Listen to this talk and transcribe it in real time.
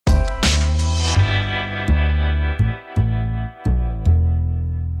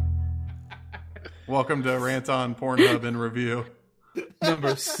Welcome to Rant on Pornhub in Review.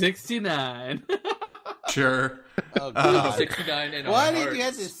 Number 69. Sure. Oh, God. 69 in Why our did hearts. you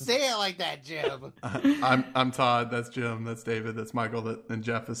have to say it like that, Jim? I'm Todd. That's Jim. That's David. That's Michael. And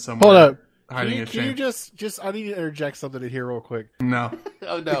Jeff is somewhere Hold up. hiding Can his you shame. just I need to interject something in here real quick. No.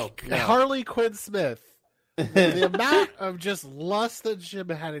 Oh, no. Harley Quinn Smith. The amount of just lust that Jim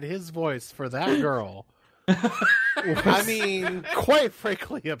had in his voice for that girl. I mean, quite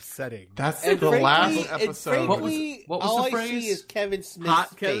frankly upsetting. That's and the frankly, last and episode. frankly, what was all the I phrase? see is Kevin Smith's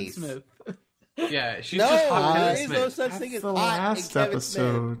Hot Kevin face. Smith. Yeah, she's No, just hot there Kevin is no Smith. such That's thing as the hot in last Kevin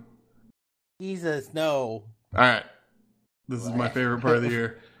episode. Smith. Jesus, no. All right. This is my favorite part of the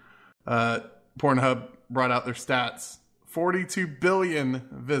year. Pornhub brought out their stats. 42 billion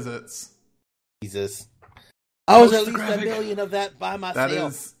visits. Jesus. I was Post at the least graphic. 1 million of that by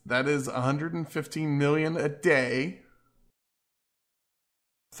myself. That is 115 million a day.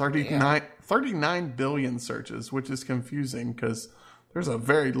 39 billion searches, which is confusing because there's a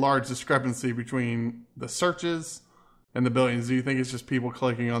very large discrepancy between the searches and the billions. Do you think it's just people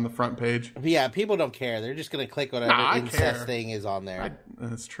clicking on the front page? Yeah, people don't care. They're just going to click whatever Nah, I incest care. thing is on there.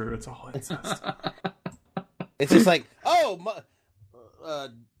 That's true. It's all incest. It's just like,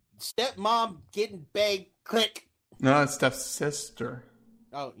 stepmom getting banged, click. No, it's Steph's sister.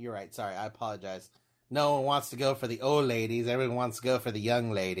 Oh, you're right. Sorry, I apologize. No one wants to go for the old ladies. Everyone wants to go for the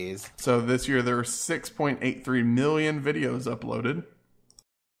young ladies. So this year there were 6.83 million videos uploaded.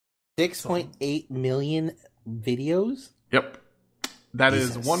 6.8 million videos? Yep. That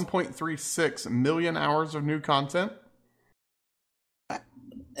is Jesus. 1.36 million hours of new content.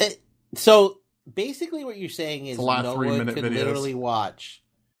 So basically what you're saying is It's a lot of no 3-minute one could videos. literally watch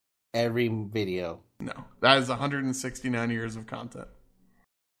every video. No, that is 169 years of content.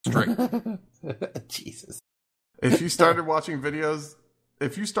 Straight. Jesus. If you started watching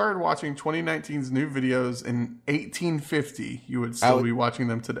 2019's new videos in 1850, you would still be watching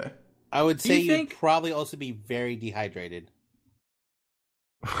them today. I would say you you'd think- probably also be very dehydrated.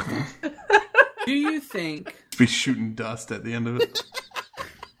 Do you think Be shooting dust at the end of it.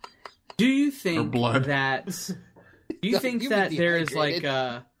 Do you think Or blood. that? Do you think You'd that be there is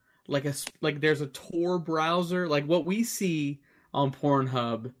dehydrated. like there's a Tor browser? Like what we see on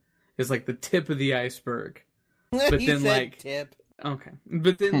Pornhub is like the tip of the iceberg. But He then, said like- tip. Okay,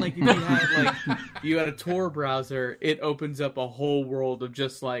 but then like if you had a Tor browser, it opens up a whole world of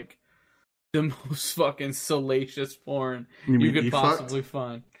just like the most fucking salacious porn you mean could e-fucked? possibly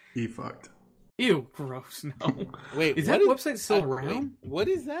find. He fucked. Ew, gross. No, Wait, is what that website still wait, around? what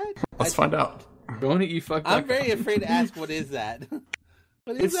is that? Let's find out. Going to efuck. I'm very afraid to ask what is that.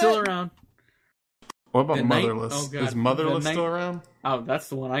 What is It's that? still around. What about The Motherless? oh, God. Is Motherless The still around? Oh, that's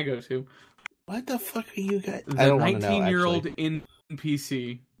the one I go to. What the fuck are you guys? The I don't want to know. 19-year-old Actually. in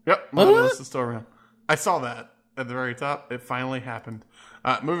PC. Yep, Motherless is still around. I saw that at the very top. It finally happened.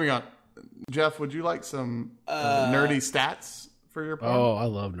 Moving on. Jeff, would you like some nerdy stats for your porn? Oh, I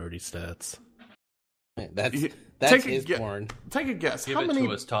love nerdy stats. That's Take a his gu- porn. Take a guess. Give How it many?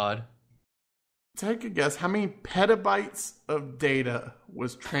 to us, Todd. Take a guess. How many petabytes of data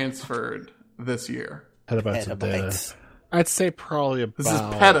was transferred this year? Petabytes of data. Petabytes. I'd say probably This is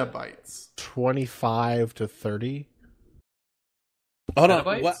about petabytes. 25 to 30. Hold on.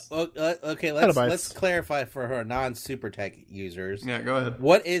 Petabytes? What, okay, let's Petabytes. clarify for our non-super tech users. Yeah, go ahead.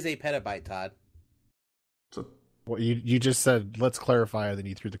 What is a petabyte, Todd? So Well, you just said, let's clarify, and then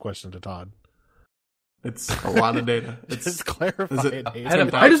you threw the question to Todd. it's a lot of data. It's Just clarify is it it. a Nate.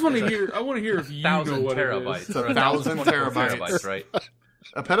 petabyte? I just want to hear. I want to hear if you know 1,000 what terabytes. it is. It's a Or 1,000 1,024 terabytes. right?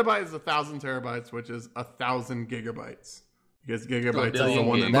 a petabyte is 1,000 terabytes, which is 1,000 gigabytes. Because gigabytes is the billion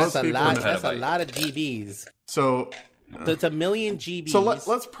one that gigs. most That's a people lot. know. That's a Petabyte. lot of GBs. So So it's a million GBs. So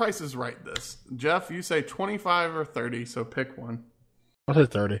let's prices right this. Jeff, you say 25 or 30, so pick one. I'll say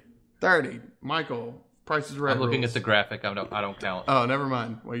 30. 30. Michael, prices right. I'm looking rules. at the graphic. I don't count. Oh, never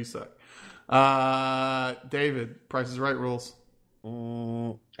mind. Well, you suck. David, prices right rules.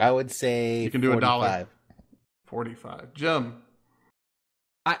 I would say You can do $1. 45. $45. Jim,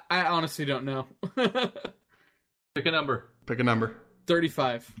 I honestly don't know. Pick a number. pick a number.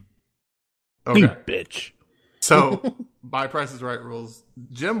 35. You Okay. bitch. So, by prices right rules,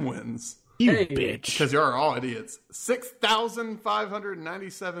 Jim wins. You Hey. bitch. Because you're all idiots.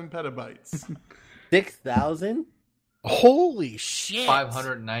 6,597 petabytes. 6,000? Holy shit.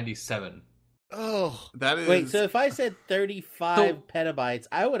 597. Oh. That is. Wait, so if I said 35 petabytes,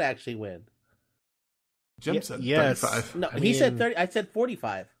 I would actually win. Jim said yes. 35. No, I he said mean- 30. I said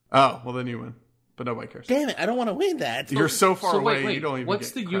 45. Oh, well, then you win. But nobody cares. Damn it, I don't want to win that. You're so far So away, wait, you don't even what's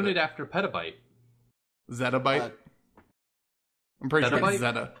get the credit. unit after petabyte? Zettabyte? I'm pretty sure it's Zettabyte?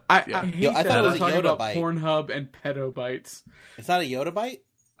 Zeta. I Yeah. hate Yo, I that. thought it was I'm a talking about yottabyte. Pornhub and petabytes. It's not a Yoda bite?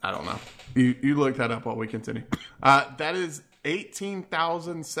 I don't know. You look that up while we continue. That is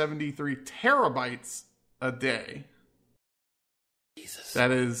 18,073 terabytes a day. Jesus. That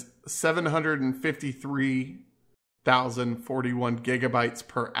is 753,041 gigabytes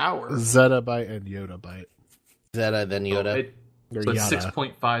per hour. Zettabyte and Yodabyte. Zeta, then Yoda. Or So it's Yada.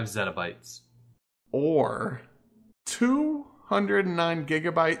 6.5 zettabytes. Or 209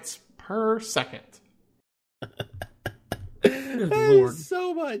 gigabytes per second. Good That lord. is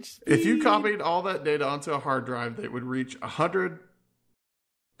so much. If you speed. copied all that data onto a hard drive, they would reach 100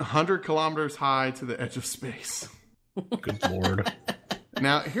 kilometers high to the edge of space. Good lord.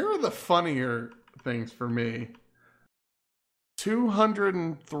 Now, here are the funnier things for me.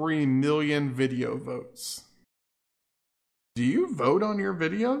 203 million video votes. Do you vote on your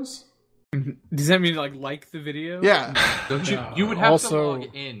videos? Does that mean like the video? Yeah. Don't you? No. You would have Also- to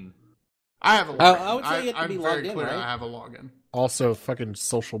log in. I have a login. I would say you have to I'm be very logged in, clear right? I have a login. Also, fucking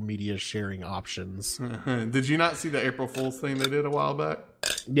social media sharing options. Did you not see the April Fool's thing they did a while back?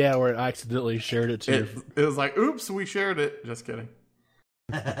 Yeah, where I accidentally shared it too. It was like, oops, we shared it. Just kidding.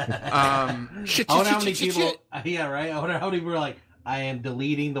 Shit, I wonder shit, how shit, many shit, people. shit. Yeah, right. I wonder how many people are like, I am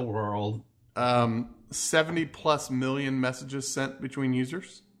deleting the world. 70 plus million messages sent between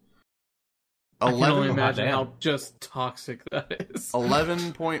users. I can only 11 imagine damn. how just toxic that is.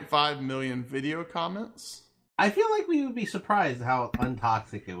 11.5 million video comments. I feel like we would be surprised how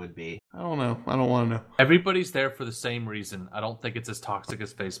untoxic it would be. I don't know. I don't want to know. Everybody's there for the same reason. I don't think it's as toxic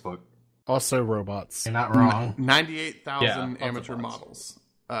as Facebook. Also, robots. You're not wrong. 98,000 Yeah, lots of amateur bots.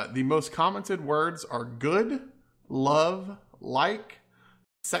 models. The most commented words are good, love, like,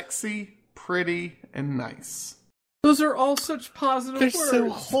 sexy, pretty, and nice. Those are all such positive They're words. so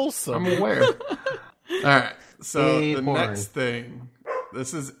wholesome. I'm aware. All right. So Yay, the porn. next thing.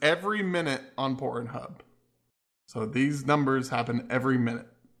 This is every minute on Pornhub. So these numbers happen every minute.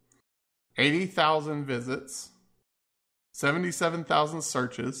 80,000 visits. 77,000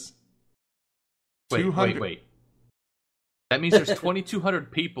 searches. Wait, 200 wait. That means there's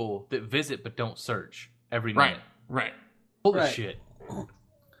 2,200 people that visit but don't search every Right, minute. right. Holy Right. shit.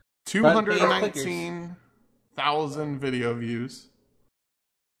 219,000 video views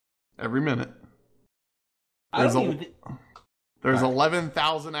every minute. I There's don't a- even thi- There's Right.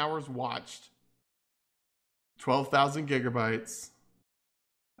 11,000 hours watched. 12,000 gigabytes.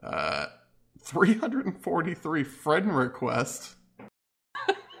 343 friend requests.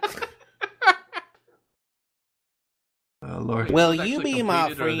 Oh, Lord. Will It's you actually be my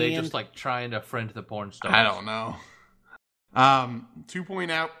completed, or are they friend? just like trying to friend the porn stars? I don't know.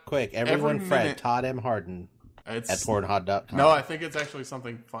 2 out. Quick, everyone every Fred, minute- Todd M. Harden at It's pornhod.com. no, I think it's actually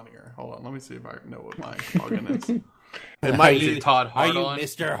something funnier. Hold on, let me see if I know what my login is. It might be be Todd Are you Hardon.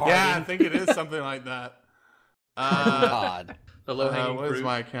 Mr. Yeah, I Harden? think it is something like that. Todd. The low hanging what is fruit.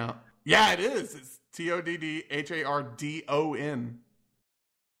 my account? Yeah, it is. It's TODDHARDON.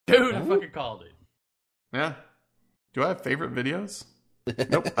 Dude, I fucking called it. Yeah. Do I have favorite videos?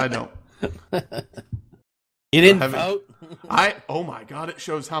 Nope, I don't. You didn't Haven't- vote? Oh my god, it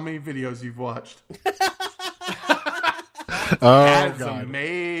shows how many videos you've watched. Oh, That's God.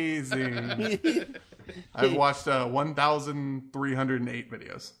 amazing. I've watched 1,308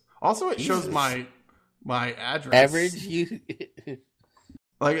 videos. Also, it shows Jesus. my address. Average? You...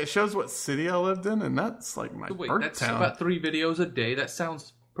 Like, it shows what city I lived in, and that's like my Wait, birth that's town. about 3 videos a day. That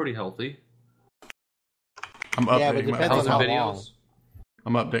sounds pretty healthy. I'm Yeah, but updating my depends on Thousand how profile. videos. long.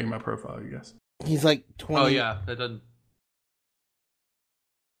 I'm updating my profile, you guys. He's like 20. Oh yeah, that doesn't.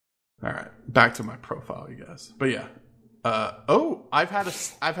 All right, back to my profile, you guys. But yeah, I've had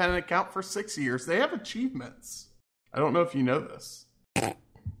an account for 6 years. They have achievements. I don't know if you know this.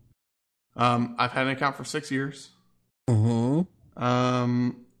 I've had an account for 6 years. Mm-hmm.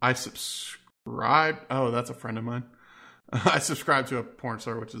 I subscribe. Oh, that's a friend of mine. I subscribe to a porn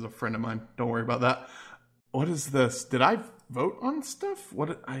star, which is a friend of mine. Don't worry about that. What is this? Did I vote on stuff?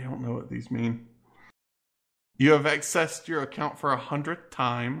 I don't know what these mean. You have accessed your account for 100th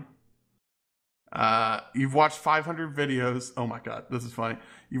time. You've watched 500 videos. Oh my god, this is funny.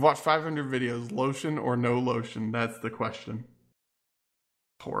 You've watched 500 videos. Lotion or no lotion? That's the question.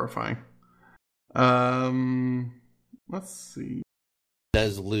 Horrifying. Let's see.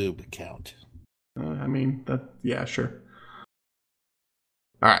 Does lube count? I mean, yeah, sure.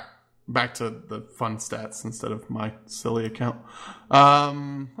 All right, back to the fun stats instead of my silly account.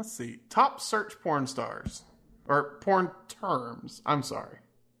 Let's see. Top search porn stars. Or porn terms. I'm sorry.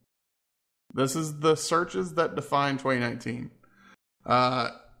 This is the searches that define 2019.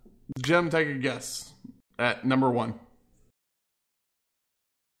 Jim, take a guess at number 1.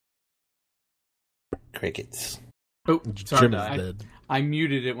 Crickets. Oh, sorry. Jim is dead. I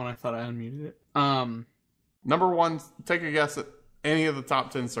muted it when I thought I unmuted it. Number one, take a guess at any of the top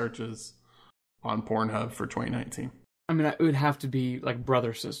 10 searches on Pornhub for 2019. I mean, it would have to be like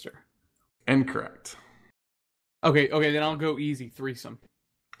brother sister. Incorrect. Okay, then I'll go easy. Threesome.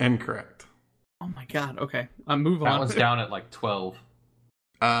 Incorrect. Oh my god. Okay, move That on. one's down at like 12.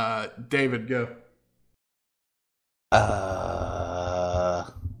 David, go.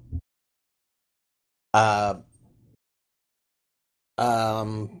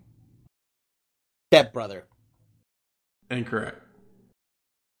 Stepbrother. Incorrect.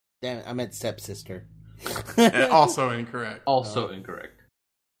 Damn it, I meant stepsister. Also incorrect. Also incorrect.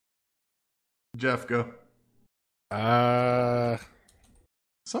 Jeff, go. Some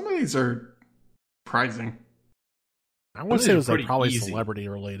Some of these are surprising. I want to These say are it was like pretty probably easy. celebrity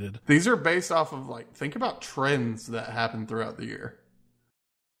related. These are based off of like, think about trends that happen throughout the year.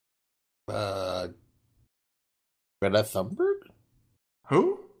 Greta Thunberg?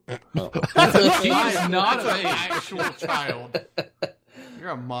 Who? Oh. She's not That's of an age. actual child.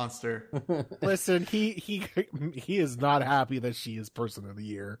 You're a monster. Listen, he is not happy that she is person of the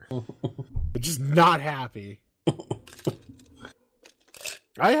year. But just not happy.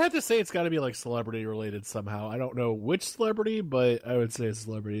 I had to say it's got to be like celebrity related somehow. I don't know which celebrity, but I would say a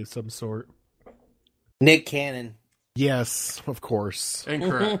celebrity of some sort. Nick Cannon. Yes, of course.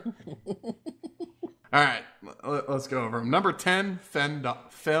 Incorrect. All right, let's go over them. Number 10,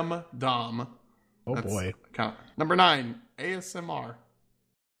 Femdom. Oh boy. Count. Number 9, ASMR.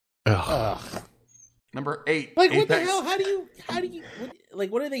 Ugh. Ugh. Number 8, Like, what the Apex. hell? How do you,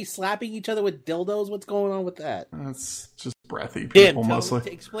 what are they slapping each other with dildos? What's going on with that? That's just breathy Dan, people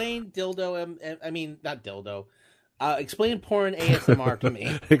mostly. explain dildo, I mean, not dildo. Explain porn ASMR to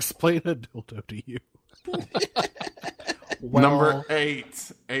me. Explain a dildo to you. Number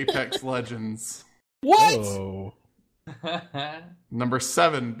 8, Apex Legends. What? Oh. Number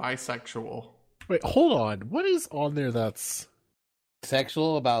 7, bisexual. Wait, hold on. What is on there that's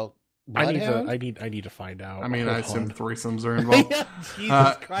Sexual about I Bloodhound? need to find out. I mean, I Hold assume on. threesomes are involved.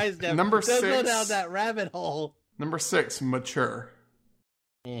 Jesus Christ, Devin. number Don't go 6. down that rabbit hole. Number 6, mature.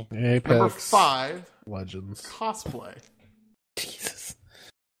 Apex Number 5, Legends. cosplay. Jesus.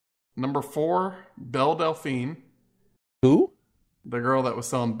 Number 4, Belle Delphine, Who? the girl that was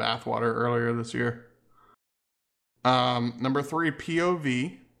selling bathwater earlier this year. Number 3,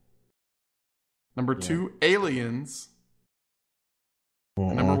 POV. Number 2, aliens.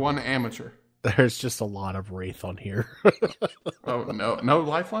 And number 1, amateur. There's just a lot of Wraith on here. Oh no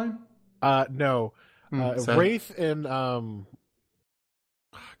Lifeline. No. Sad. Wraith and God,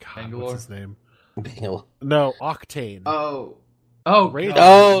 Bangalore? what's his name? Bill. No, Octane. Oh, Wraith,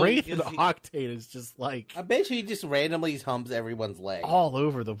 Oh, Wraith and because he- Octane is just like I bet you he just randomly humps everyone's leg. all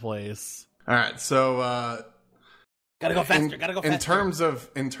over the place. All right, so Gotta go faster, gotta go faster.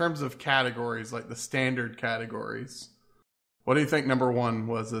 in terms of categories, like the standard categories, what do you think number 1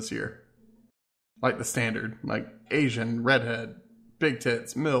 was this year? Like the standard, like Asian, redhead, big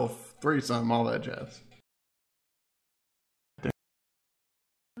tits, MILF, threesome, all that jazz.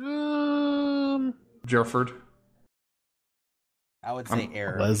 Jerford. I would say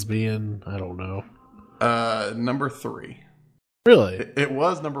error. Lesbian. I don't know. Number 3. Really? It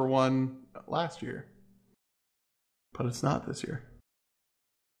was number 1 last year, but it's not this year.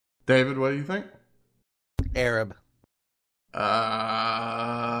 David, what do you think? Arab. No,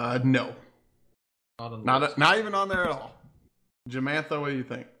 not on the list. not even on there at all. Jamantha, what do you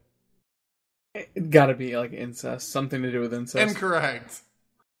think? It gotta be like incest. Something to do with incest. Incorrect.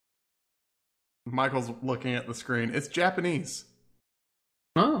 Michael's looking at the screen. It's Japanese,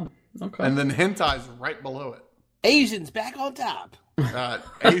 Oh, okay. and then hentai's right below it. Asians back on top.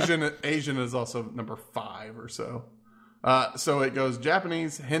 Asian is also number 5 or so. So it goes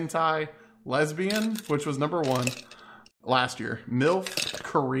Japanese, hentai, lesbian, which was number 1 last year, MILF,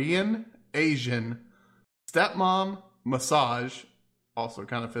 Korean, Asian, stepmom, massage, also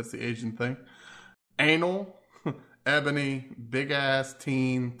kind of fits the Asian thing, anal, ebony, big ass,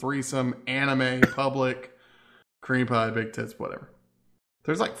 teen, threesome, anime, public, cream pie, big tits, whatever.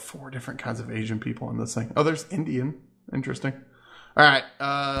 There's like 4 different kinds of Asian people in this thing. Oh, there's Indian. Interesting. All right.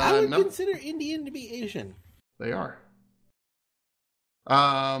 I would consider Indian to be Asian. They are.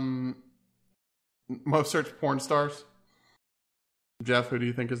 Most searched porn stars. Jeff, who do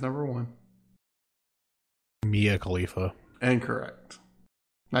you think is number 1? Mia Khalifa. Incorrect.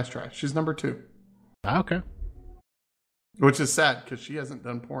 Nice try. She's number 2. Okay. Which is sad because she hasn't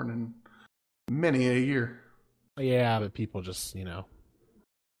done porn in many a year. Yeah, but people just,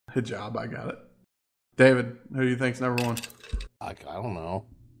 Hijab, I got it. David, who do you think's number 1? I don't know.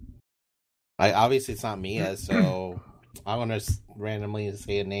 Obviously, it's not Mia, so I'm gonna randomly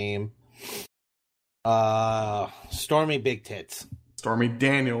say a name. Stormy Big Tits. Stormy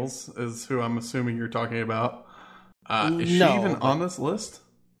Daniels is who I'm assuming you're talking about. Is she No, even but- on this list?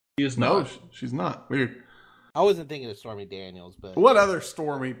 He is No, not. she's not. Weird. I wasn't thinking of Stormy Daniels, but What other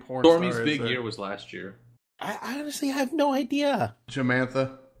Stormy porn Stormy's star is big there? year was last year. I honestly have no idea.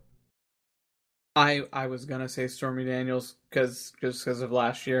 Jamantha. I was gonna say Stormy Daniels because of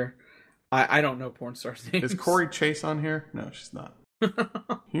last year. I don't know porn stars' names. Is Corey Chase on here? No, she's not.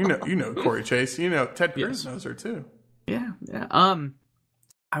 You know Corey Chase. You know Ted Cruz knows her too. Yeah.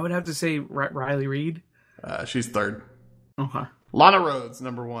 I would have to say Riley Reid. She's third. Okay. Lana Rhodes,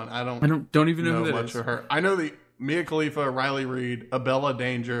 number one. I don't even know who that much is. of her. I know the Mia Khalifa, Riley Reid, Abella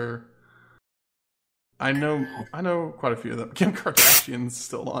Danger. I know quite a few of them. Kim Kardashian's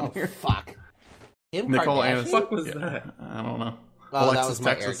still on here. Fuck. Kim Nicole Kardashian? Aniston. What was that? I don't know. Oh, that Alexis, was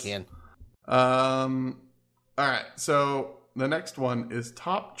my Texas. Erican. All right. So the next one is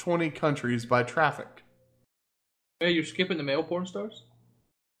top 20 countries by traffic. Hey, you're skipping the male porn stars?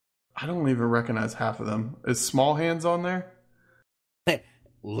 I don't even recognize half of them. Is Small Hands on there?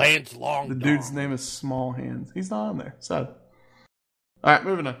 Lance Long. The dude's name is Small Hands. He's not on there. Sad. All right,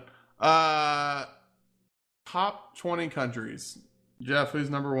 moving on. Top 20 countries. Jeff,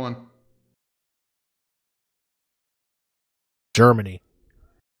 who's number one? Germany.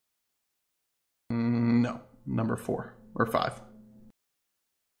 No, number 4 or 5.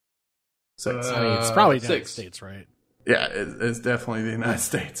 6. I mean, it's probably the United 6. States, right? Yeah, it's definitely the United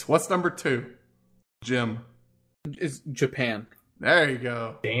States. What's number 2? Jim. Is Japan. There you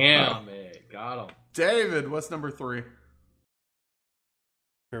go. Damn it. Got him. David, what's number 3?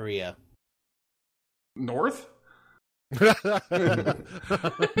 Korea. North? no,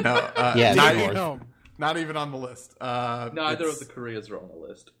 Yeah, not, North. even, not even on the list. Neither it's- of the Koreas are on the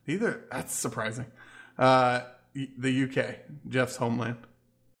list. Either. That's surprising. The UK, Jeff's homeland.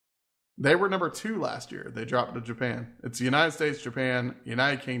 They were number 2 last year. They dropped to Japan. It's the United States, Japan,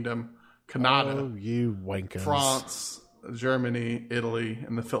 United Kingdom, Canada, Oh, you wankers. France, Germany, Italy,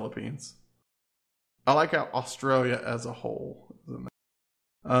 and the Philippines. I like how Australia as a whole is in there.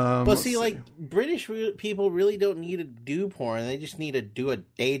 But let's see, like, British people really don't need to do porn. They just need to do a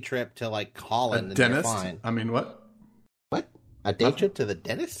day trip to, like, a Holland and they're dentist. fine. I mean, what? What? A day trip to the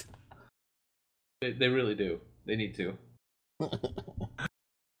dentist? They really do. They need to. Yeah,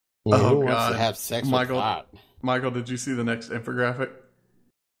 Oh, who wants God. to have sex Michael. with hot? Michael, did you see the next infographic?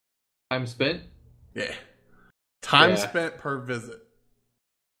 Time spent? Yeah. Time Yeah. spent per visit.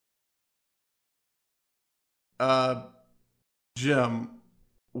 Jim,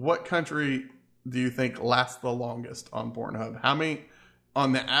 what country do you think lasts the longest on Pornhub? How many,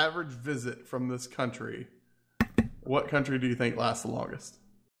 on the average visit from this country, what country do you think lasts the longest?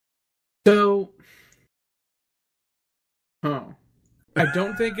 So, I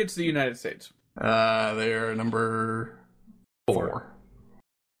don't think it's the United States. They are number 4.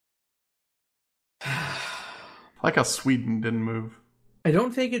 I like how Sweden didn't move. I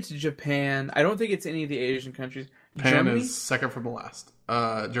don't think it's Japan. I don't think it's any of the Asian countries. Japan Germany? is second from the last.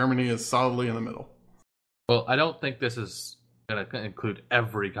 Germany is solidly in the middle. Well, I don't think this is going to include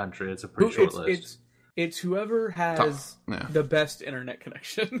every country. It's a pretty short list. It's whoever has Yeah. the best internet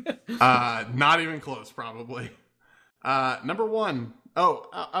connection. Not even close, probably. Number 1. Oh,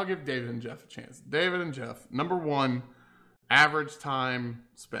 I'll give David and Jeff a chance. David and Jeff. Number 1, average time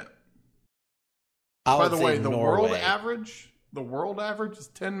spent. I By would the say way, the Norway. world average is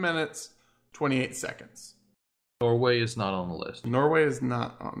 10 minutes, 28 seconds. Norway is not on the list. Norway is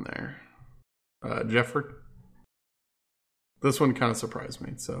not on there. Jeffrey? This one kind of surprised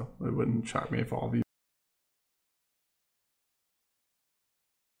me, so it wouldn't shock me if all of you.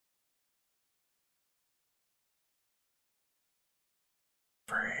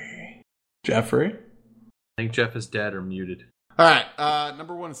 Jeffrey? I think Jeff is dead or muted. All right.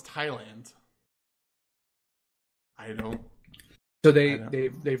 Number 1 is Thailand. I don't. So I know.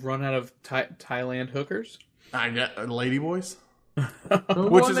 they've run out of Thailand hookers. I get Ladyboys, Who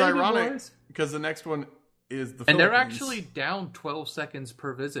which won is Lady ironic Boys? because the next one is the And they're Philippines. actually down 12 seconds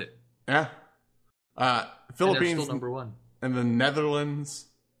per visit. Yeah. And they're Philippines still number 1. and the Netherlands,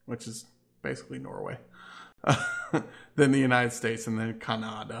 which is basically Norway. Then the United States and then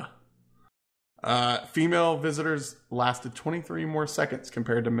Canada. Female visitors lasted 23 more seconds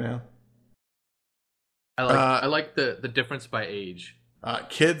compared to male. I like the difference by age.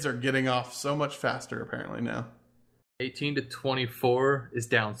 Kids are getting off so much faster apparently now. 18 to 24 is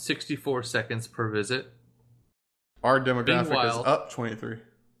down 64 seconds per visit. Our demographic Meanwhile- is up 23.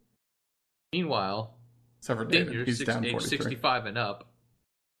 Meanwhile, Except for David. seniors He's down age 43. 65 and up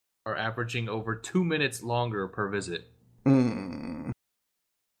are averaging over 2 minutes longer per visit. All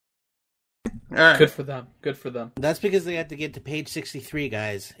right. Good for them. Good for them. That's because they have to get to page 63,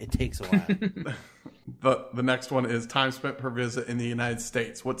 guys. It takes a while. The next one is time spent per visit in the United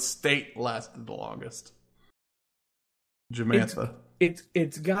States. What state lasted the longest? Jamantha.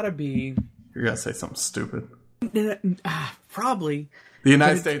 It's gotta be You're gonna say something stupid. probably. The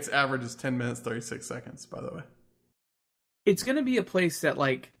United States average is 10 minutes 36 seconds. By the way, It's gonna be a place that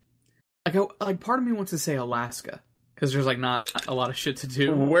like part of me wants to say Alaska because there's like not a lot of shit to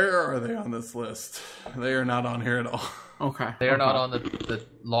do. where are they on this list? They are not on here at all. Okay, They are not on the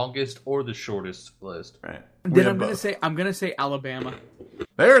longest or the shortest list. Right. Then I'm gonna say Alabama.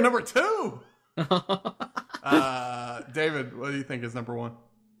 They are number 2. David, what do you think is number 1?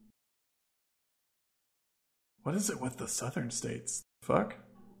 What is it with the southern states? Fuck.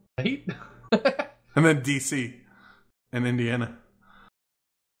 Right? And then DC and Indiana.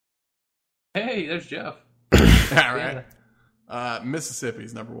 Hey, there's Jeff. All right.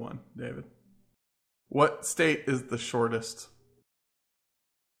 Mississippi's number 1, David. What state is the shortest?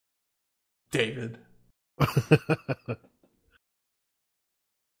 David. I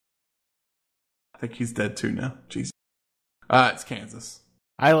think he's dead too now. Jesus. It's Kansas.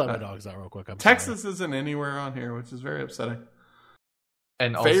 I let my dogs out real quick. I'm Texas isn't anywhere on here, which is very upsetting.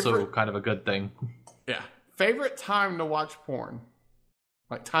 And also Favorite- kind of a good thing. Yeah. Favorite time to watch porn?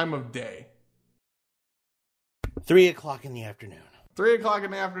 Like time of day. 3 o'clock in the afternoon. 3 o'clock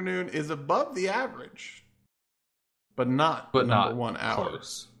in the afternoon is above the average, but not the number 1 hour.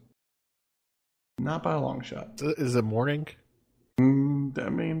 Close. Not by a long shot. sorry. Is it morning? I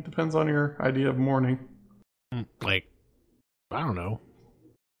mean, depends on your idea of morning. Like, I don't know.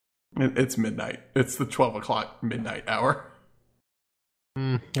 It's midnight. It's the 12 o'clock midnight hour.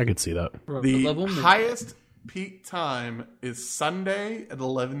 I could see that. The Level midnight. highest peak time is Sunday at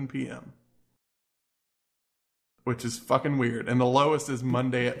 11 p.m., which is fucking weird. And the lowest is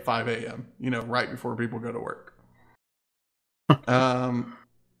Monday at 5 a.m., right before people go to work.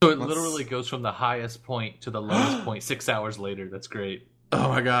 So it literally goes from the highest point to the lowest point 6 hours later. That's great. Oh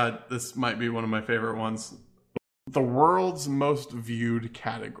my god, this might be one of my favorite ones. The world's most viewed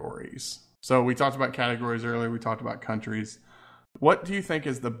categories. So we talked about categories earlier. We talked about countries. What do you think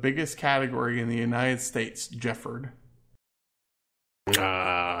is the biggest category in the United States, Jefford?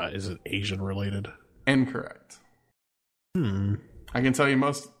 Is it Asian related? Incorrect. Hmm. I can tell you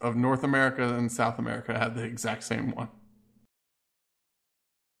most of North America and South America have the exact same one.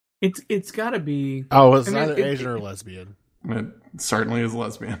 It's got to be. Oh, it's I mean, either it- Asian or lesbian. It certainly is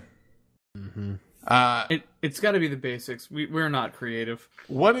lesbian. Mm-hmm. It's got to be the basics. We're not creative.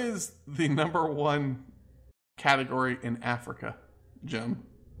 What is the number 1 category in Africa, Jim?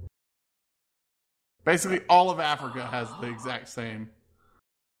 Basically, all of Africa has the exact same.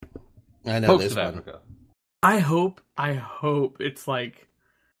 I know Most this of one. Africa. I hope it's like.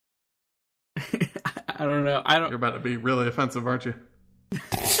 I don't know. You're about to be really offensive, aren't you?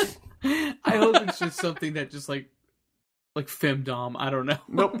 I hope it's just something that just like femdom. I don't know.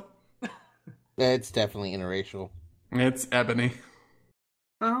 Nope. It's definitely interracial. It's ebony.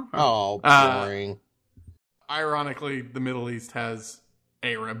 Oh, boring. Ironically, the Middle East has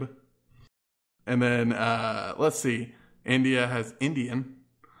Arab. And then, let's see. India has Indian.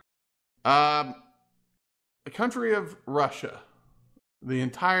 The country of Russia. The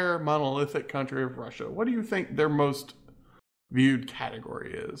entire monolithic country of Russia. What do you think their most viewed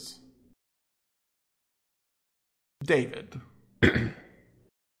category is? David.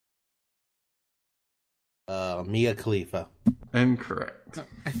 Mia Khalifa. Incorrect.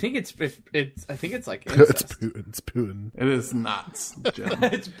 I think it's like It's incest. Putin. It's Putin. It is not, Jim.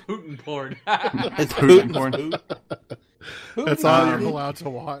 It's Putin porn. It's Putin porn. That's all you're allowed to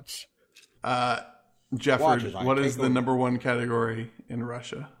watch. Watches Jefford, like what is the Takeover. number 1 category in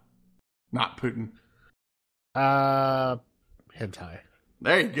Russia? Not Putin. Hentai.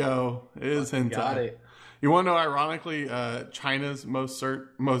 There you go. It is hentai. Got it. You want to know, ironically, China's most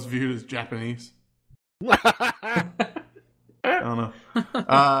viewed is Japanese. I don't know.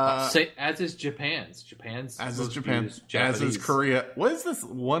 As is Japan's. As is most Japan. viewed As Japanese. is Korea. What is this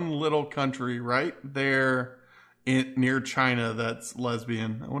one little country right there near China that's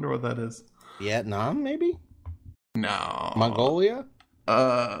lesbian? I wonder what that is. Vietnam, maybe? No. Mongolia?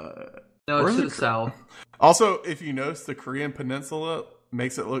 No, Where's it's to it? the south. Also, if you notice, the Korean peninsula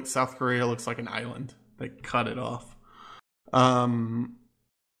makes it look, South Korea looks like an island. They cut it off.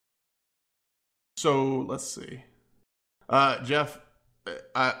 So let's see. Jeff,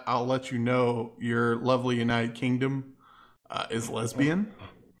 I'll let you know your lovely United Kingdom is lesbian.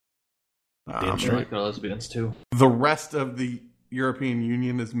 I like the lesbians too. The rest of the European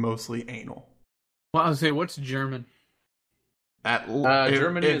Union is mostly anal. Well, I was say, what's German?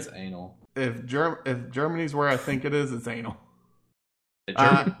 Germany is anal. If Germany's where I think it is, it's anal. It's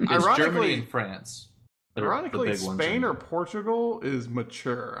ironically- Germany and France. They're Ironically, the big ones Spain in- or Portugal is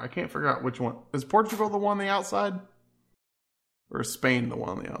mature. I can't figure out which one. Is Portugal the one on the outside? Or is Spain the one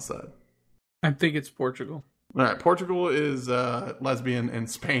on the outside? I think it's Portugal. All right, Portugal is lesbian and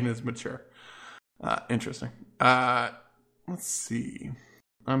Spain is mature. Interesting. Let's see.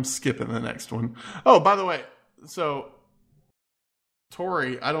 I'm skipping the next one. Oh, by the way, so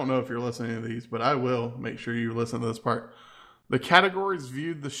Tori, I don't know if you're listening to these, but I will make sure you listen to this part. The categories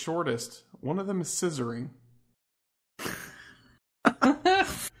viewed the shortest. One of them is scissoring.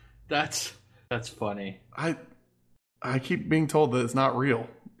 That's funny. I keep being told that it's not real.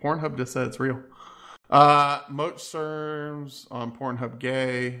 Pornhub just said it's real. Most terms on Pornhub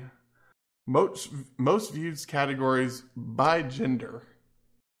gay. Most viewed categories by gender.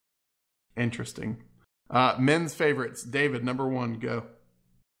 Interesting. Men's favorites. David, number 1, go.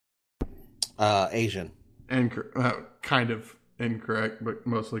 Asian. Kind of incorrect, but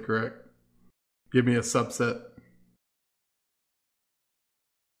mostly correct. Give me a subset.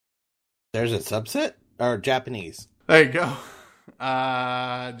 There's a subset? Or Japanese? There you go.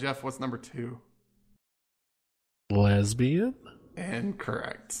 Jeff, what's number 2? Lesbian?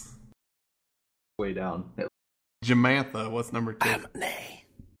 Incorrect. Way down. Jamantha, what's number 2? Anime.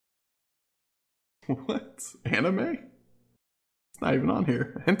 What? Anime? It's not even on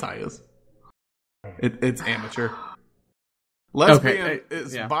here. Hentai is. It's amateur. Lesbian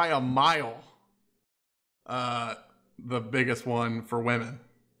is by a mile the biggest one for women.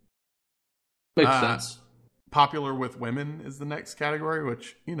 Makes sense. Popular with women is the next category,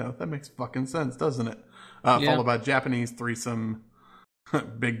 which, that makes fucking sense, doesn't it? Followed by Japanese threesome,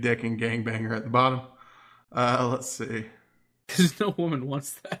 big dick, and gangbanger at the bottom. Let's see. Because no woman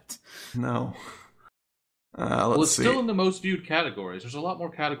wants that. No. It's still in the most viewed categories. There's a lot more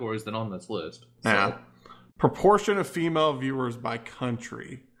categories than on this list. So. Yeah. Proportion of female viewers by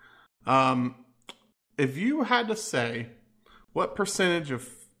country. If you had to say what percentage of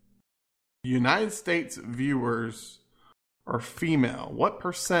United States viewers are female, what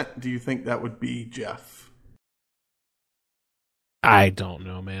percent do you think that would be, Jeff? I don't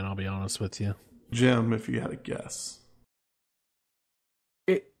know, man. I'll be honest with you. Jim, if you had a guess.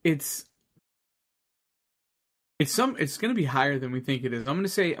 It's going to be higher than we think it is. I'm going to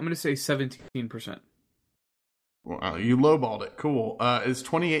say 17%. Well, you lowballed it. Cool. It's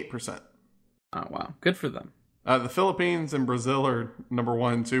 28%. Oh wow, good for them. The Philippines and Brazil are number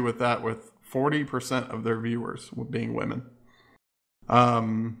 1 and 2 with that, with 40% of their viewers being women.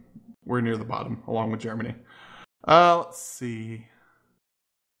 We're near the bottom, along with Germany. Let's see.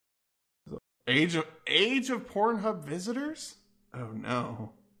 Age of Pornhub visitors? Oh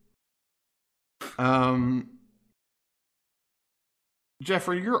no.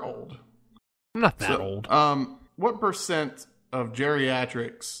 Jeffrey, you're old. I'm not that old. What percent of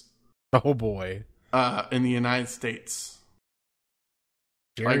geriatrics Oh boy. in the United States?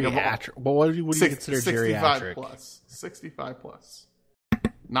 Geriatric. Well, what do you consider 65 geriatric? plus. 65 plus.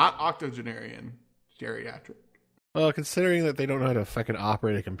 Not octogenarian. Geriatric. Well, considering that they don't know how to fucking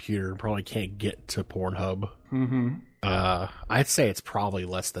operate a computer and probably can't get to Pornhub, I'd say it's probably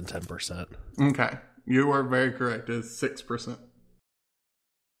less than 10%. Okay. You are very correct. It's 6%.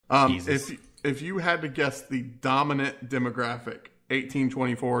 Jesus. If you had to guess the dominant demographic, 18,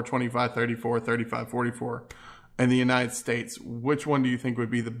 24, 25, 34, 35, 44, in the United States, which one do you think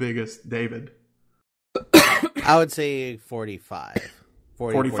would be the biggest, David? I would say 45.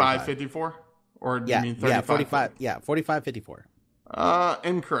 45, 54? Or do you mean 35? Yeah, 45. Yeah, 45, 54.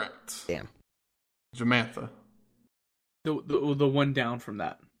 Incorrect. Damn. Jamantha. The one down from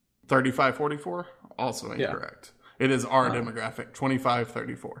that. 35, 44? Also incorrect. It is our demographic, 25,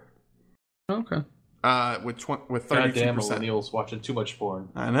 34. Okay. With 32%. Goddamn millennials watching too much porn.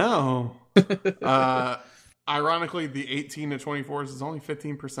 I know. Ironically, the 18 to 24s is only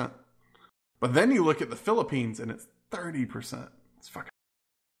 15%. But then you look at the Philippines and it's 30%. It's fucking.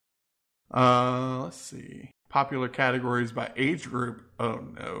 Let's see. Popular categories by age group. Oh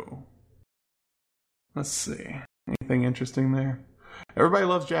no. Let's see. Anything interesting there? Everybody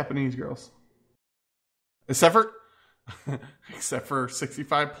loves Japanese girls. Except for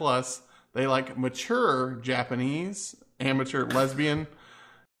 65 plus. They like mature Japanese, amateur lesbian.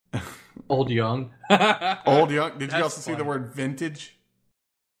 Old young. Old young. Did you That's also see the funny. word vintage?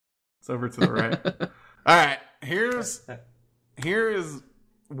 It's over to the right. All right. Here is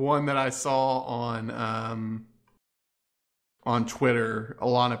one that I saw on Twitter.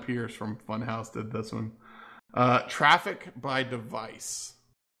 Alana Pierce from Funhouse did this one. Traffic by device.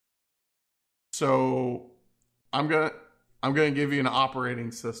 So I'm gonna give you an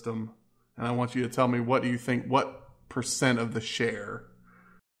operating system, and I want you to tell me what percent of the share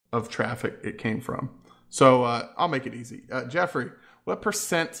of traffic it came from. So I'll make it easy. Jeffrey, what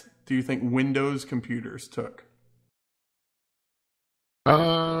percent do you think Windows computers took?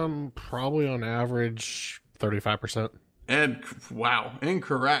 Probably on average 35%. And wow,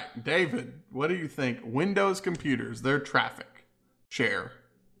 incorrect. David, what do you think? Windows computers, their traffic share.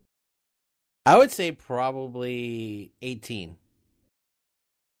 I would say probably 18.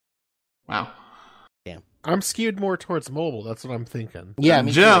 Wow. Damn. I'm skewed more towards mobile. That's what I'm thinking. Yeah,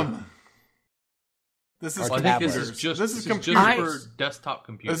 me Jim. too. This is Or I think computers. this is just this is just computers. for desktop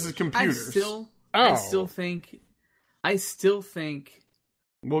computers. This is computers. I still think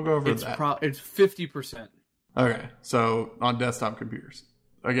We'll go over it's that. it's 50%. Okay, so on desktop computers.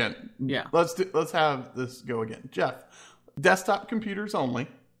 Again, Yeah. let's have this go again. Jeff, desktop computers only.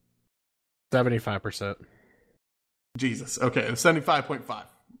 75%. Jesus. Okay, 75.5.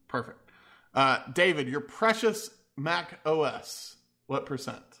 Perfect. David, your precious Mac OS, what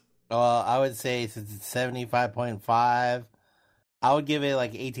percent? I would say since it's 75.5, I would give it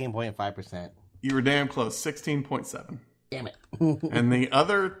like 18.5%. You were damn close, 16.7. Damn it. And the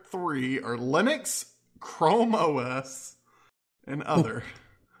other three are Linux, Chrome OS, and other.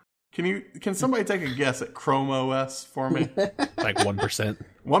 Can somebody take a guess at Chrome OS for me? Like 1%.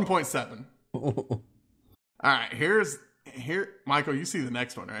 1.7. All right, here, Michael. You see the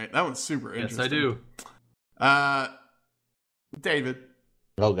next one, right? That one's super Yes, interesting. I do. David,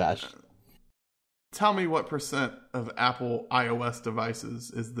 Oh, gosh. tell me what percent of Apple iOS devices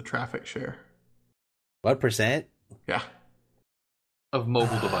is the traffic share? What percent? Yeah, Of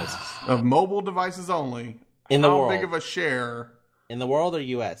mobile devices. of mobile devices only. In the How world. big of a share? In the world or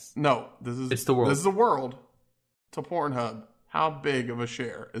U.S.? No, It's the world. This is the world. To Pornhub, how big of a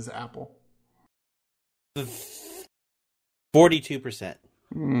share is Apple? 42%.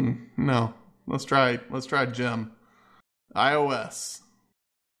 No. Let's try Jim. iOS.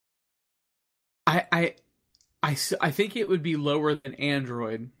 I think it would be lower than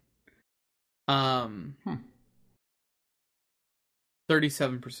Android.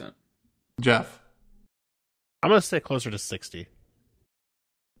 37%. Jeff. I'm going to say closer to 60.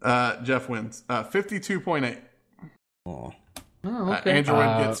 Jeff wins. 52.8. Oh. Oh, okay.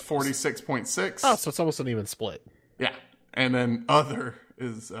 Android gets 46.6. Oh, so it's almost an even split. Yeah. And then other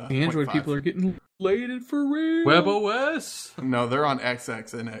is the Android 0.5. people are getting laid for real. WebOS. No, they're on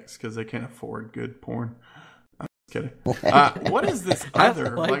XXNX because they can't afford good porn. I'm just kidding. What is this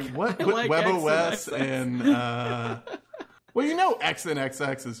other? What WebOS and well, you know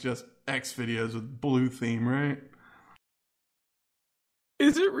XNXX is just X videos with blue theme, right?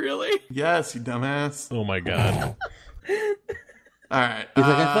 Is it really? Yes, you dumbass. Oh my god. All right. He's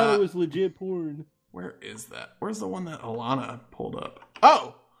like, I thought it was legit porn. Where is that? Where's the one that Alana pulled up?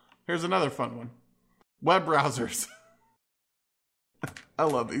 Oh, here's another fun one. Web browsers. I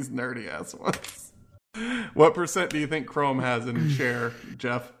love these nerdy ass ones. What percent do you think Chrome has in share,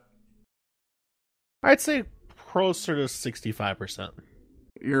 Jeff? I'd say closer to 65%.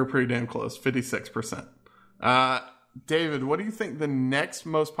 You're pretty damn close. 56%. David, what do you think the next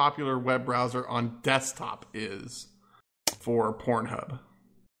most popular web browser on desktop is for Pornhub?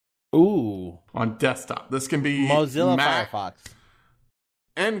 Ooh. On desktop. This can be Mozilla Mac. Firefox.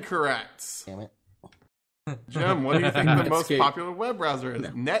 Incorrect. Damn it. Jim, what do you think the most Netscape. popular web browser is?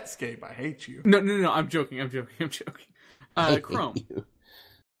 Netscape. I hate you. No. I'm joking. Chrome. Chrome's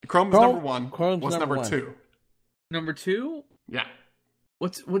Chrome- number one. Chrome's What's number number one. 2? Number 2. Yeah.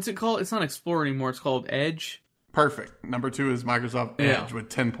 What's it called? It's not Explorer anymore. It's called Edge. Perfect. Number 2 is Microsoft Yeah. Edge with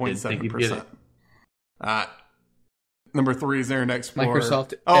Didn't think you'd 10.7%. Number 3 is Internet Explorer.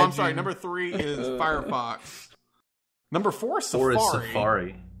 Microsoft I'm Edge sorry. and- Number 3 is Firefox. Number 4 is Or Safari. is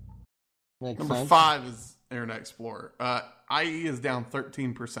Safari. Makes Number sense. 5 is Internet Explorer. IE is down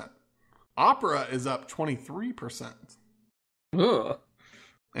 13%. Opera is up 23%. Ugh.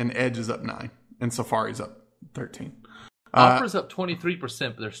 And Edge is up 9%. And Safari's up 13%. Opera's up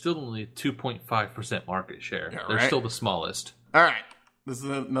 23%, but they're still only 2.5% market share. Yeah, They're right. still the smallest. All right. This is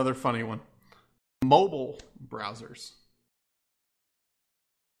another funny one. Mobile browsers.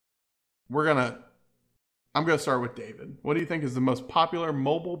 I'm going to start with David. What do you think is the most popular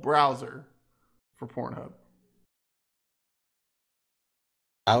mobile browser for Pornhub?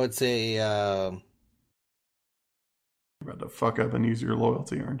 I would say, You're about to fuck up and use your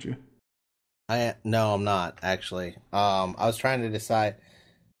loyalty, aren't you? no, I'm not, actually. I was trying to decide.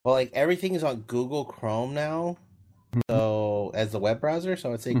 Well, like, everything is on Google Chrome now. So, as the web browser,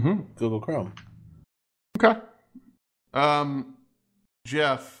 so I'd say Mhm. Google Chrome. Okay.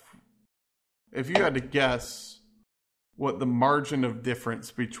 Jeff, if you had to guess what the margin of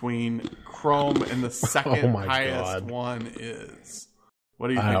difference between Chrome and the second my highest God. one is, what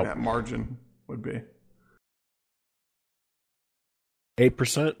do you think that margin would be?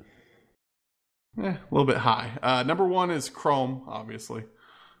 8%? A little bit high. Number one is Chrome, obviously.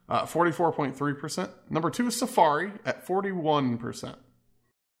 44.3%. Number two is Safari at 41%.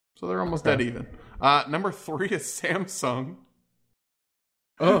 So they're almost dead even. Number three is Samsung.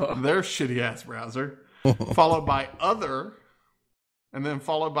 Their shitty-ass browser. Followed by Other. And then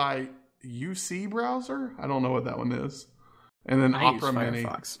followed by UC browser. I don't know what that one is. And then I use Opera Mini.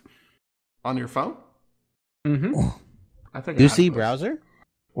 Firefox. On your phone? Mm-hmm. I think I have UC those. browser?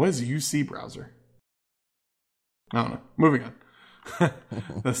 What is UC browser? I don't know. Moving on.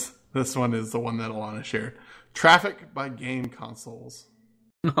 This one is the one that Alana shared. Traffic by game consoles.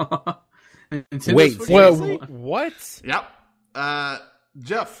 Nintendo Wait, Switch seriously? is- What? Yep.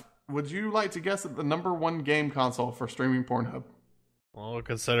 Jeff, would you like to guess at the number one game console for streaming Pornhub? Well,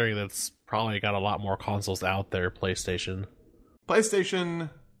 considering that's probably got a lot more consoles out there, PlayStation. PlayStation.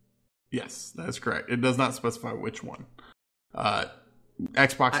 Yes, that is correct. It does not specify which one.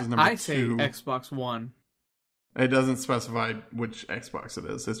 Xbox is number I say two. Xbox One. It doesn't specify which Xbox it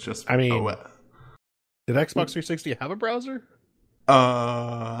is. It's just I mean- OS. Did Xbox 360 have a browser?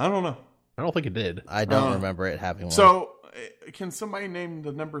 I don't know. I don't think it did. I don't remember it having one. So, can somebody name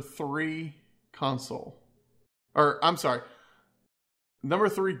the number three console? Or, I'm sorry, number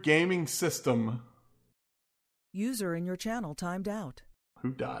three gaming system. User in your channel timed out.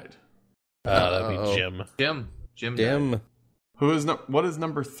 Who died? That'd Uh-oh. be Jim. Jim. Dim. What is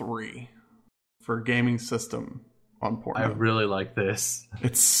number three for gaming system on Pornhub? I really like this.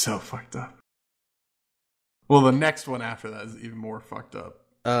 It's so fucked up. Well, the next one after that is even more fucked up.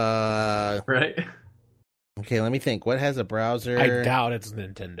 Right? Okay, let me think. What has a browser? I doubt it's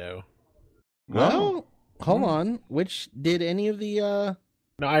Nintendo. Well, hold on. Which did any of the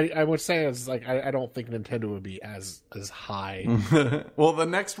No, I would say it's like I don't think Nintendo would be as high. Well, the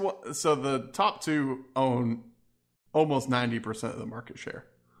next one. So the top two own almost 90% of the market share.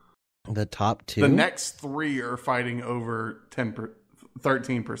 the top two? The next three are fighting over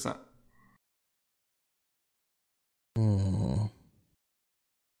 13%.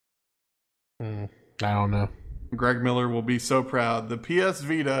 Hmm. I don't know. Greg Miller will be so proud. The PS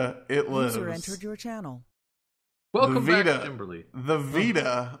Vita, it lives. User entered your channel. Welcome The back, Vita. Kimberly. The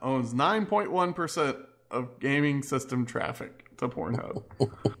Vita owns 9.1% of gaming system traffic to Pornhub.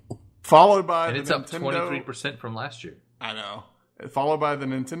 Followed by And the it's up Nintendo. 23% from last year. I know. Followed by the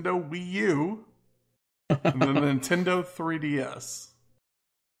Nintendo Wii U and the Nintendo 3DS.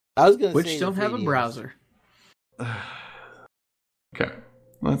 I was going to say Which the don't have a 3DS. browser. Okay,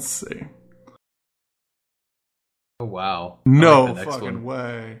 let's see. Oh, wow. I No like the next fucking one.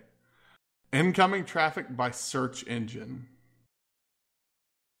 way. Incoming traffic by search engine.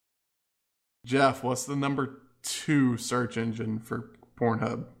 Jeff, what's the number two search engine for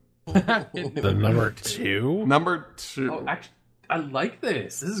Pornhub? The number two? Number two. Oh, actually, I like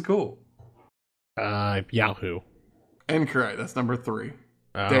this. This is cool. Yahoo. Incorrect. That's number three.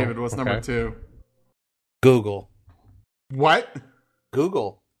 Oh, David, what's okay. number two? Google. What?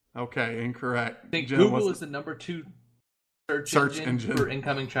 Google. Okay, incorrect. I think Jim, Google what's is the number two search Search engine engine. for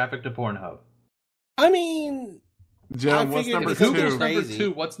incoming traffic to Pornhub. I mean, I Jim, what's figured number if two? Google's Number crazy.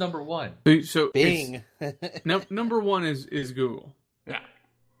 two. What's number one? So Bing. number one is Google. Yeah.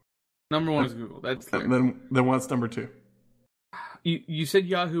 Number one is Google. That's clear. And then what's number two? You said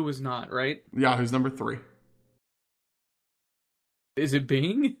Yahoo was not, right? Yahoo's number three. Is it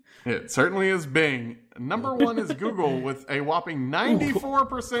Bing? It certainly is Bing. Number one is Google with a whopping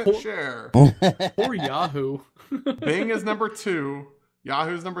 94% share. Or Yahoo? Bing is number two.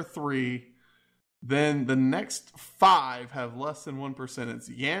 Yahoo's number three. Then the next five have less than 1%. It's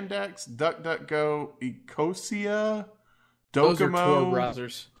Yandex, DuckDuckGo, Ecosia, Those are Tor Docomo,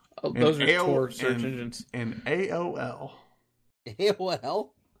 browsers. and Those are AOL Tor search and- engines. and AOL. AOL?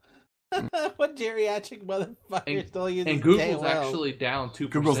 What geriatric motherfucker still uses And Google's AOL? actually down 2%.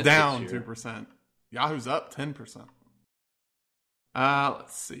 Google's down this year. 2%. Yahoo's up 10%.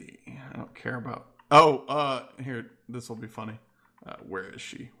 Let's see. I don't care about. Here. This will be funny. Where is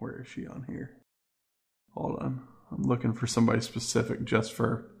she? Where is she on here? Hold on. I'm looking for somebody specific just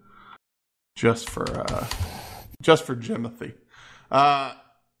for Jimothy.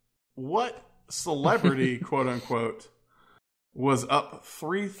 What celebrity, quote unquote, was up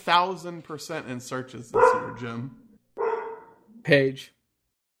 3,000% in searches this year, Jim? Page.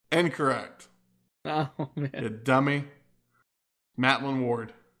 Incorrect. Oh man. You dummy. Madeline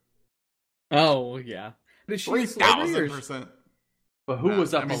Ward. Oh yeah. But is she a celebrity or is- 3,000%. But who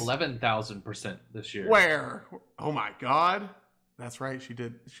was up I mean- 11,000% this year? Where? Oh my God. That's right. She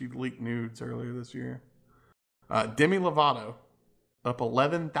did. She leaked nudes earlier this year. Demi Lovato up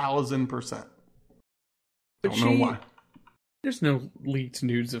 11,000%. But Don't know why. There's no leaked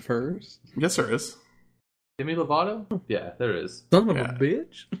nudes of hers. Yes, there is. Demi Lovato? Yeah, there is. Son of Yeah. a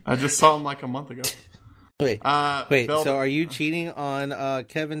bitch. I just saw him like a month ago. Wait, Bill- so are you cheating on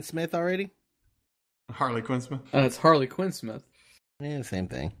Kevin Smith already? Harley Quinn Smith? It's Harley Quinn Smith. Yeah, same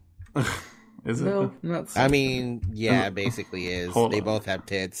thing. Is it? No, not. I mean, yeah, it basically is. Hold They on. both have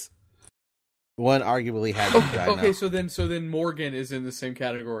tits. One arguably has a vagina. Okay, so then Morgan is in the same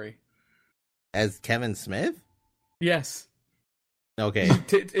category. As Kevin Smith? Yes. Okay.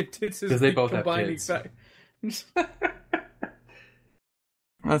 Tits is 'Cause they the both have combining tits. fact.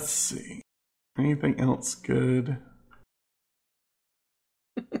 Let's see. Anything else good?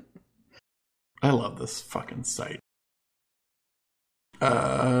 I love this fucking site.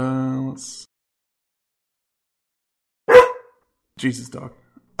 Let's... Jesus, dog.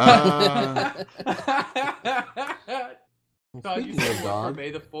 God, you Speaking said of for dog.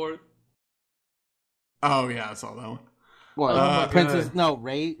 May the 4th? Oh, yeah, I saw that one. What? Princess? God. No,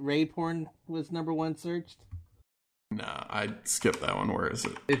 Ray porn was number one searched. Nah, I skipped that one. Where is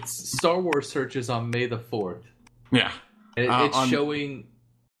it? It's Star Wars searches on May the 4th. Yeah. And it's on- showing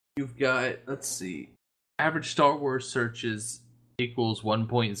you've got, let's see, average Star Wars searches equals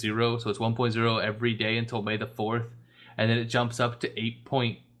 1.0. So it's 1.0 every day until May the 4th. And then it jumps up to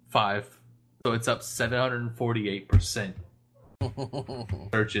 8.5. So it's up 748%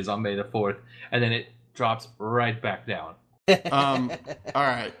 searches on May the 4th. And then it drops right back down. All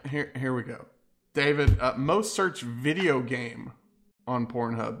right, here we go. David, most searched video game on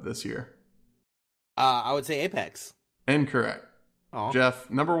Pornhub this year. I would say Apex. Incorrect. Oh. Jeff,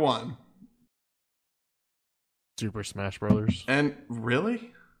 number one. Super Smash Brothers. And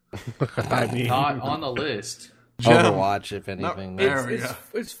really? I mean, Not on the list. Jim, Overwatch, if anything. No, there we go.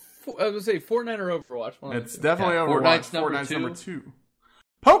 It's I was gonna say Fortnite or Overwatch. One of It's the two. definitely Yeah, Overwatch. Fortnite's number Fortnite's two. number two. And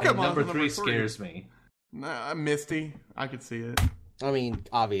Pokemon's number number 3 three. scares me. Nah, Misty. I could see it. I mean,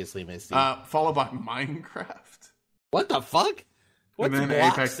 obviously, Misty. Followed by Minecraft. What the fuck? What's then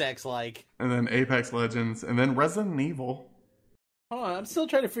block Apex. sex like? And then Apex Legends. And then Resident Evil. Hold on, I'm still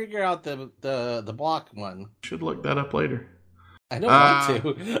trying to figure out the block one. Should look that up later. I don't want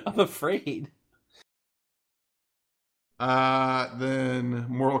to. I'm afraid. Then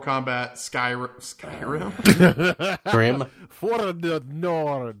Mortal Kombat, Skyrim, Grim. For the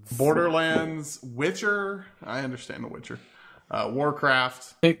Nords. Borderlands, Witcher. I understand the Witcher.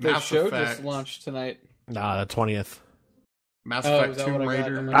 Warcraft, I think the Mass show Effect, just launched tonight. Nah, the 20th. Mass Oh, Effect is that Tomb what I got?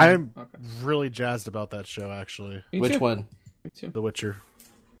 Raider. I'm Okay. really jazzed about that show, actually. Me Which too. one? Me too. The Witcher.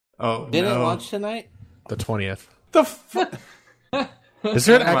 Oh, Did no. it launch tonight? The 20th. The fuck? Is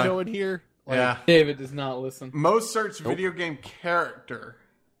there an Come on. echo in here? Yeah. David does not listen. Most searched video game character.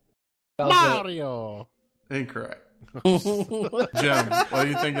 Mario. Incorrect. Jim, what do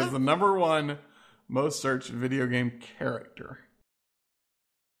you think is the number one most searched video game character?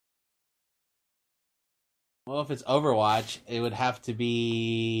 Well, if it's Overwatch, it would have to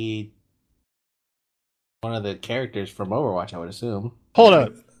be one of the characters from Overwatch, I would assume. Hold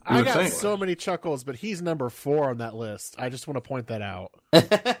up. You I would got think. so many chuckles, but he's number 4 on that list. I just want to point that out. He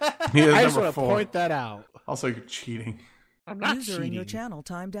is I just number want to 4. point that out. Also, you're cheating. I'm not User cheating. in your channel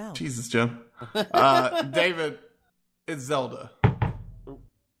timed out. Jesus, Jim. David, it's Zelda.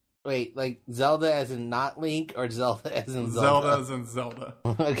 Wait, like Zelda as in not Link, or Zelda as in Zelda Zelda? as in Zelda.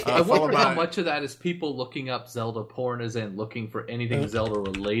 Okay. I followed wonder how by- much of that is people looking up Zelda porn as in looking for anything Zelda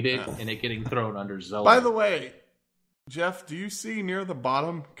related and it getting thrown under Zelda. By the way, Jeff, do you see near the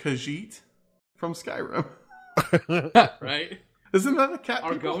bottom Khajiit from Skyrim? right? Isn't that a cat?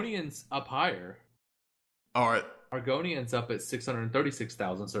 people? Argonian's up higher. All right. Argonian's up at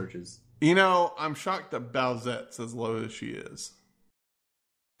 636,000 searches. You know, I'm shocked that Bowsette's as low as she is.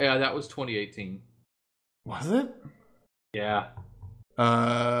 Yeah, that was 2018. Was it? Yeah.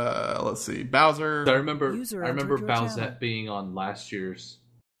 Let's see. Bowser. So I remember User Bowsette entered your channel. being on last year's.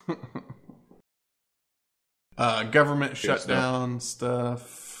 Government shutdown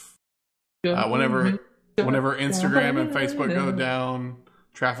stuff. Whenever Instagram and Facebook go down,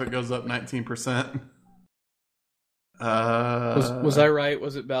 traffic goes up 19%. Was I right?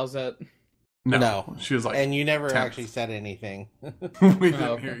 Was it Bowsette? No. She was like, And you never 10th. actually said anything. we didn't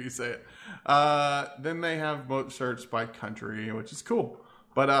okay. hear you say it. Then they have vote search by country, which is cool.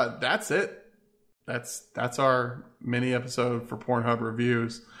 But that's it. That's our mini episode for Pornhub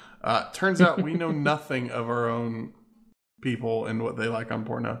reviews. Turns out we know nothing of our own people and what they like on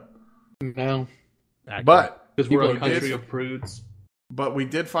Pornhub. No. But Because we're a People country did- of prudes. but we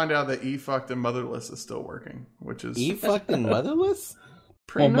did find out that E-Fucked and Motherless is still working, which is fucking motherless?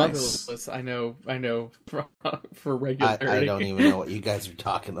 pretty Well, nice. motherless, I know for regularity. I don't even know what you guys are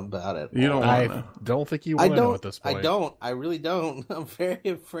talking about at You don't all. want I to know. don't think you I want to know don't. at this point. I don't. I really don't. I'm very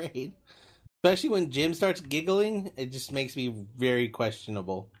afraid. Especially when Jim starts giggling, it just makes me very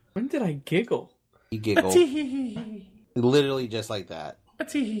questionable. When did I giggle? He giggled. Literally just like that.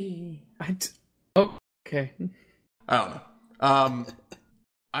 Oh, okay. I don't know.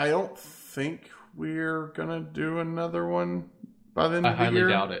 I don't think we're gonna do another one by the end I of the highly year.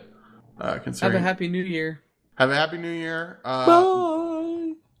 doubt it. Have Considering a happy New Year. have a happy New Year.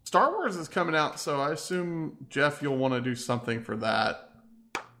 Bye. Star Wars is coming out, so I assume Jeff, you'll want to do something for that.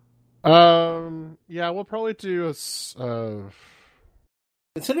 Yeah, we'll probably do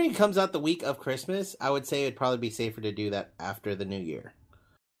Considering it comes out the week of Christmas, I would say it'd probably be safer to do that after the New Year.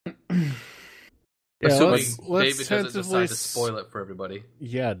 Assuming let's David doesn't tentatively decide to spoil it for everybody.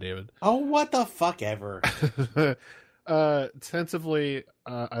 Yeah, David. Oh, what the fuck ever. Tentatively,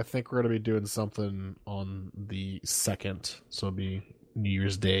 I think we're gonna be doing something on the 2nd, so it'll be New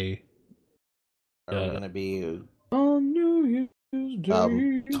Year's Day. Are we going to be On New Year's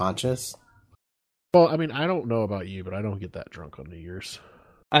Day. conscious? Well, I mean, I don't know about you, but I don't get that drunk on New Year's.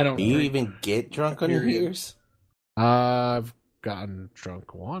 I don't Do you drink. even get drunk on New Period. Year's? I've gotten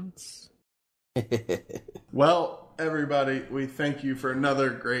drunk once. Well, everybody, we thank you for another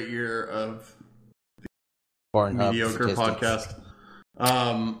great year of Pornhub mediocre statistics.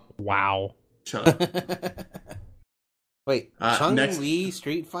 podcast. Wow. Shut up. Wait, Next- Chun-Li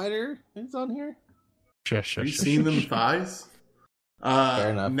Street Fighter is on here? Shush, Have you shush, seen shush. them thighs? Fair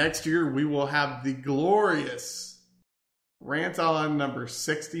enough. Next year we will have the glorious Rant On number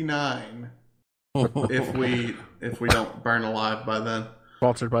 69. if we don't burn alive by then.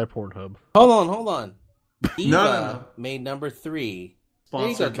 Sponsored by Pornhub. Hold on. Eva No. made number 3. There you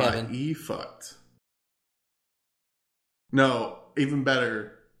go, Sponsored by Kevin. eFucked. No, even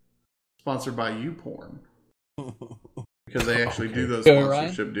better. Sponsored by YouPorn. Because they actually do those Go,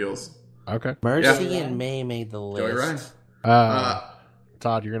 sponsorship deals. Okay. Mercy Yeah. and May made the Joey Ryan. list.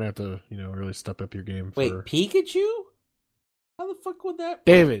 Todd, you're gonna have to, really step up your game. Wait, for... Pikachu? How the fuck would that?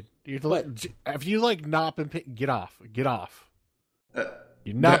 David, What? if you not been get off. Uh,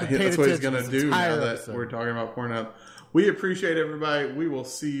 You've not been paying that's what he's attention going to this do now entire that episode. we're talking about Pornhub. We appreciate everybody. We will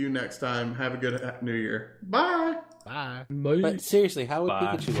see you next time. Have a good New Year. Bye. Bye. Bye. But seriously, how would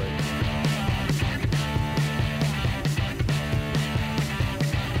Bye. Pikachu work?